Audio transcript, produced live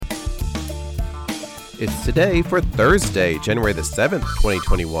It's today for Thursday, January the 7th,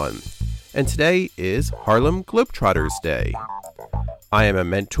 2021. And today is Harlem Globetrotters Day. I am a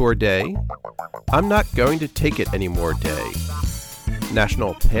mentor day. I'm not going to take it anymore day.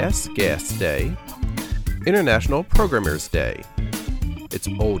 National Pass Gas Day. International Programmers Day. It's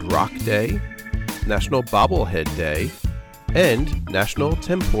Old Rock Day. National Bobblehead Day. And National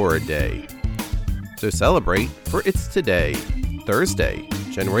Tempura Day. So celebrate, for it's today, Thursday,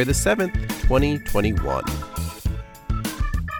 January the 7th, 2021.